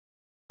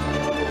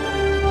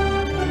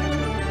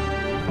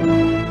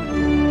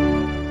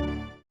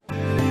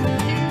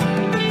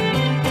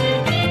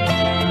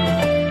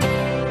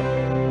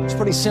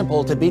pretty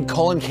simple. To beat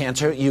colon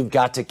cancer, you've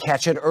got to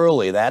catch it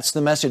early. That's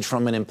the message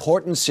from an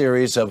important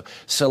series of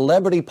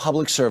celebrity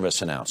public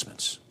service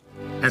announcements.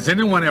 Has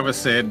anyone ever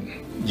said,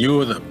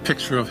 you're the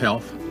picture of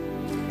health?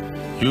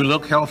 You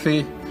look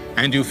healthy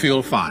and you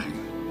feel fine.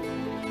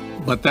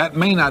 But that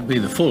may not be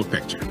the full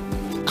picture.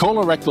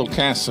 Colorectal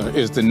cancer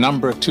is the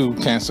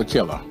 #2 cancer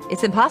killer.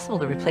 It's impossible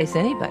to replace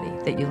anybody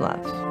that you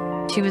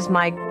loved. She was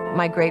my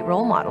great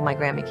role model, my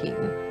Grandma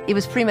Keaton. It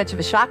was pretty much of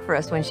a shock for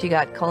us when she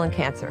got colon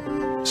cancer.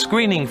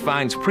 Screening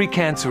finds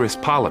precancerous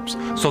polyps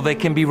so they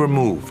can be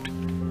removed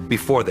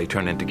before they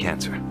turn into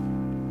cancer.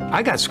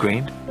 I got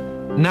screened.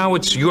 Now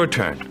it's your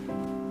turn.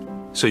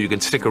 So you can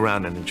stick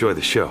around and enjoy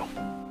the show.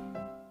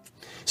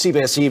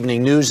 CBS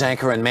Evening News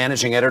anchor and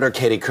managing editor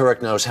Katie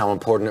Couric knows how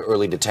important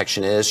early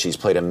detection is. She's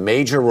played a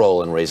major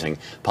role in raising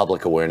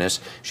public awareness.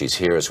 She's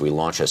here as we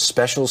launch a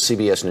special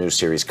CBS News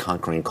series,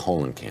 Conquering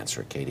Colon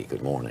Cancer. Katie,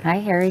 good morning. Hi,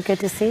 Harry. Good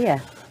to see you.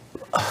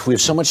 We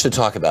have so much to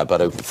talk about,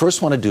 but I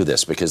first want to do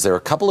this because there are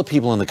a couple of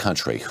people in the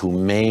country who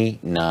may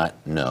not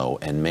know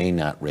and may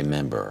not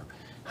remember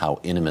how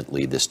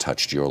intimately this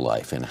touched your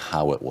life and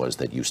how it was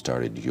that you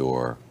started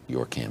your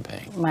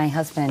campaign. My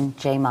husband,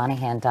 Jay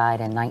Monahan,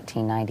 died in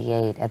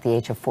 1998 at the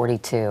age of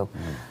 42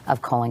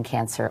 of colon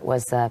cancer. It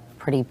was a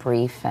pretty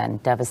brief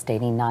and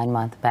devastating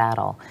 9-month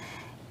battle.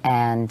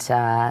 And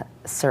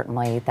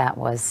certainly that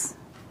was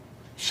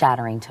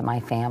shattering to my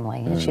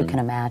family, as you can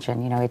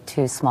imagine. You know, we had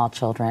 2 small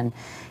children.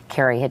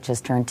 Carrie had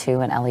just turned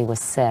 2 and Ellie was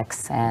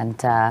 6. And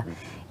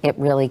it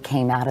really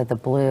came out of the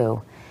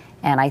blue.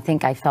 And I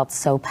think I felt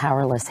so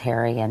powerless,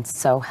 Harry, and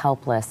so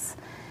helpless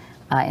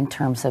in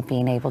terms of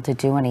being able to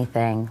do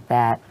anything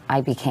that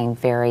I became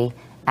very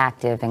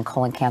active in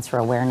colon cancer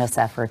awareness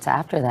efforts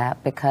after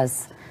that,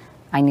 because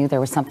I knew there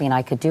was something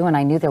I could do, and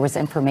I knew there was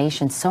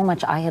information, so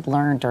much I had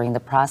learned during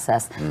the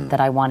process that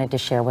I wanted to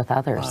share with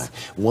others. Right.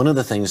 One of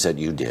the things that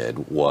you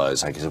did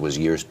was, I guess it was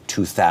years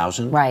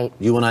 2000. Right.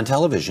 You went on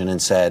television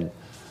and said,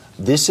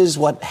 this is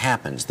what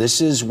happens.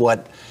 This is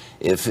what,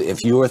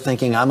 if you were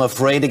thinking, I'm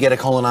afraid to get a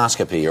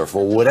colonoscopy, or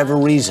for whatever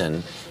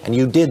reason, and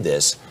you did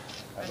this,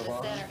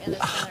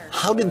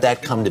 how did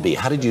that come to be?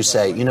 How did you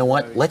say, you know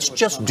what, let's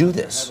just do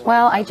this?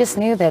 Well, I just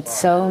knew that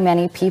so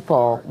many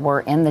people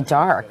were in the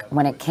dark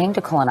when it came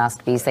to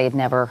colonoscopies. They had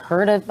never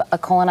heard of a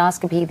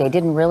colonoscopy. They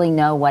didn't really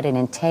know what it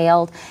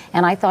entailed.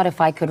 And I thought if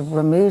I could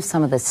remove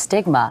some of the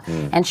stigma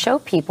and show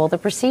people the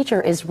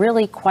procedure is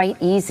really quite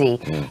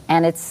easy.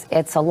 And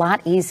it's a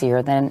lot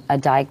easier than a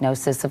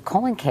diagnosis of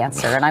colon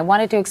cancer. And I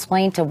wanted to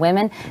explain to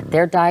women,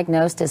 they're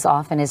diagnosed as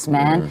often as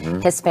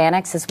men.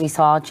 Hispanics, as we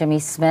saw, Jimmy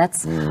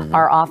Smiths,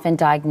 are often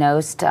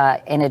diagnosed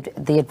in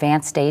the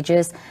advanced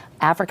stages.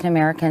 African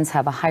Americans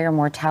have a higher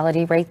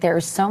mortality rate. There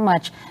is so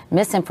much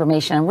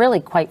misinformation and really,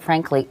 quite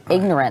frankly,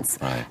 ignorance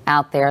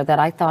out there that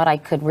I thought I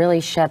could really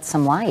shed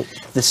some light.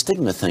 The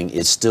stigma thing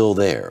is still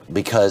there,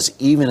 because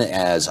even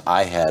as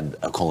I had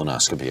a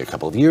colonoscopy a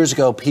couple of years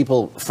ago,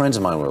 friends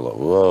of mine were like,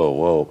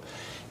 whoa.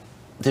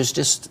 There's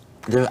just,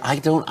 I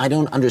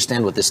don't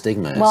understand what the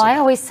stigma is. Well, I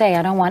always say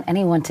I don't want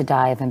anyone to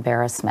die of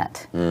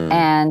embarrassment.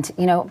 And,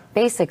 you know,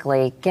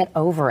 basically get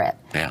over it.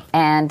 Yeah.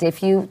 And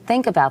if you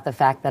think about the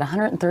fact that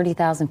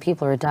 130,000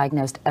 people are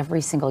diagnosed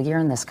every single year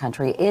in this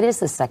country, it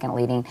is the second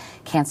leading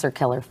cancer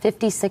killer.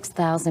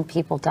 56,000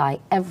 people die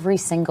every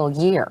single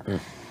year.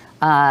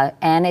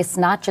 And it's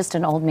not just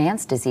an old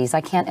man's disease. I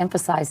can't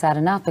emphasize that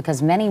enough,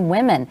 because many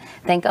women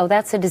think, oh,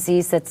 that's a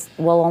disease that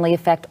will only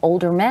affect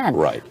older men.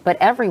 Right. But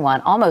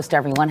everyone, almost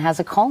everyone, has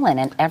a colon,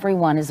 and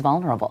everyone is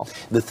vulnerable.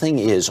 The thing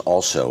is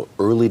also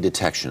early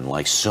detection,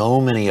 like so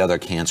many other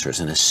cancers,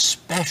 and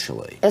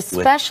especially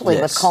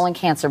with colon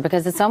cancer,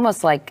 because it's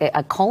almost like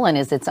a colon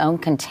is its own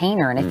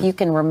container. And if you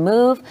can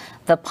remove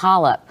the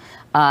polyp,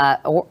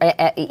 or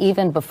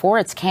even before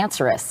it's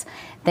cancerous,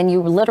 then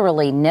you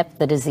literally nip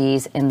the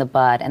disease in the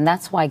bud. And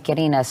that's why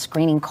getting a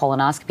screening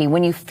colonoscopy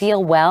when you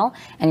feel well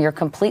and you're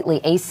completely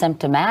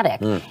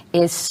asymptomatic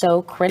is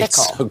so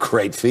critical. It's a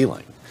great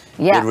feeling.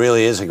 Yeah. It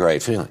really is a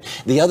great feeling.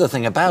 The other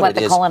thing about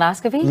the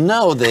colonoscopy?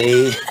 No,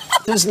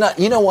 there's not.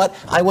 You know what?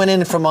 I went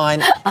in for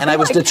mine, and I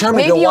was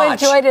determined to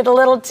watch. Maybe you enjoyed it a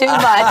little too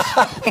much.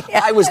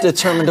 I was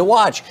determined to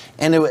watch,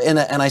 and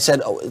I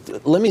said,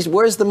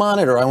 where's the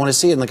monitor? I want to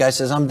see it. And the guy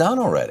says, I'm done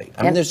already.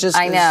 I mean, there's just.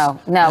 I know.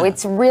 No,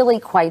 it's really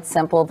quite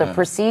simple. The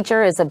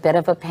procedure is a bit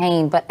of a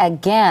pain, but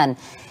again,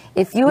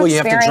 if you you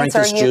have to drink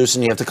this juice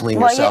and you have to clean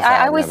yourself out.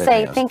 I would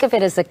say think of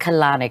it as a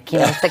colonic,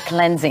 it's a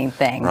cleansing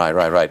thing.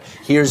 Right.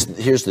 Here's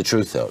the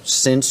truth, though.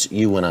 Since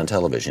you went on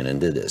television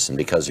and did this, and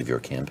because of your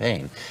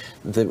campaign,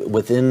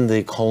 within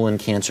the colon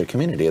cancer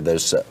community,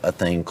 there's a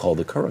thing called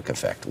the Couric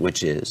effect,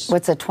 which is?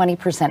 It's a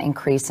 20%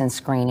 increase in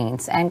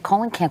screenings. And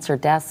colon cancer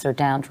deaths are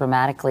down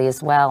dramatically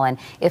as well. And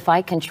if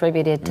I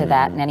contributed to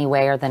that in any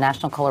way, or the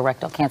National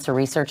Colorectal Cancer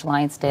Research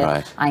Alliance did,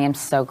 I am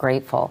so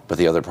grateful. But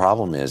the other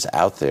problem is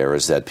out there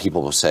is that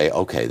people will say, say,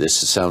 okay, this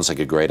sounds like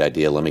a great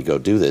idea, let me go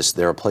do this,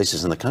 there are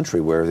places in the country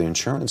where the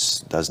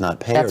insurance does not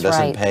pay That's or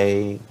doesn't right.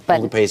 pay, But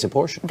only pays a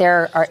portion.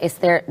 There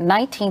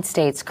 19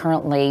 states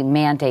currently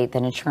mandate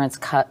that insurance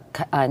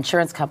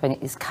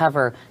companies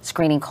cover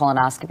screening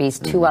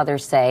colonoscopies. 2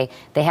 others say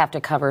they have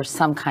to cover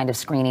some kind of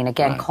screening.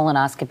 Again,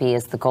 colonoscopy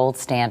is the gold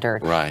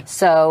standard. Right.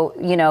 So,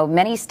 you know,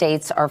 many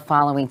states are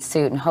following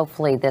suit, and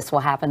hopefully this will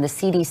happen. The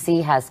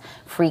CDC has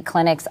free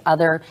clinics.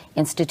 Other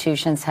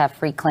institutions have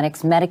free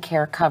clinics.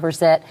 Medicare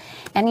covers it.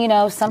 And, you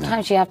know,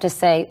 sometimes you have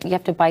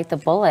to bite the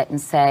bullet and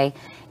say,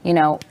 you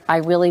know, I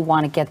really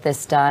want to get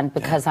this done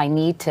because I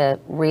need to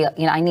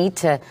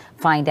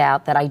find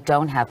out that I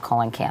don't have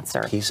colon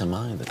cancer. Peace of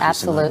mind. The peace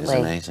Absolutely. of mind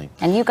is amazing.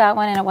 And you got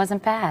one and it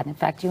wasn't bad. In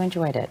fact, you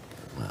enjoyed it.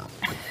 Well,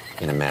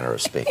 in a manner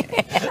of speaking.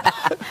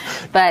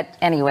 But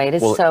anyway, it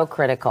is so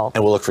critical.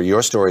 And we'll look for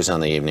your stories on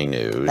the evening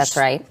news. That's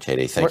right.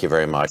 Katie, thank you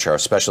very much. Our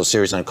special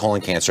series on colon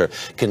cancer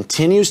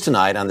continues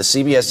tonight on the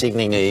CBS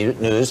Evening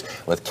News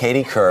with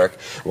Katie Kirk.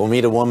 We'll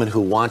meet a woman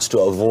who wants to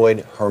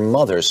avoid her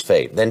mother's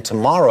fate. Then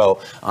tomorrow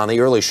on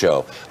The Early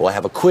Show, we'll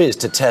have a quiz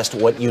to test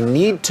what you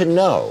need to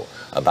know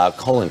about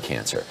colon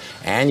cancer.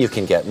 And you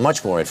can get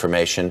much more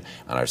information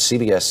on our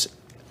CBS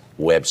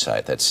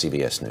website. That's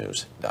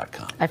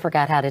cbsnews.com. I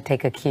forgot how to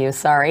take a cue.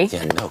 Sorry.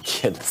 Yeah, no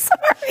kidding.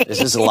 Sorry.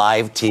 This is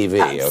live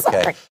TV, I'm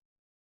okay? sorry.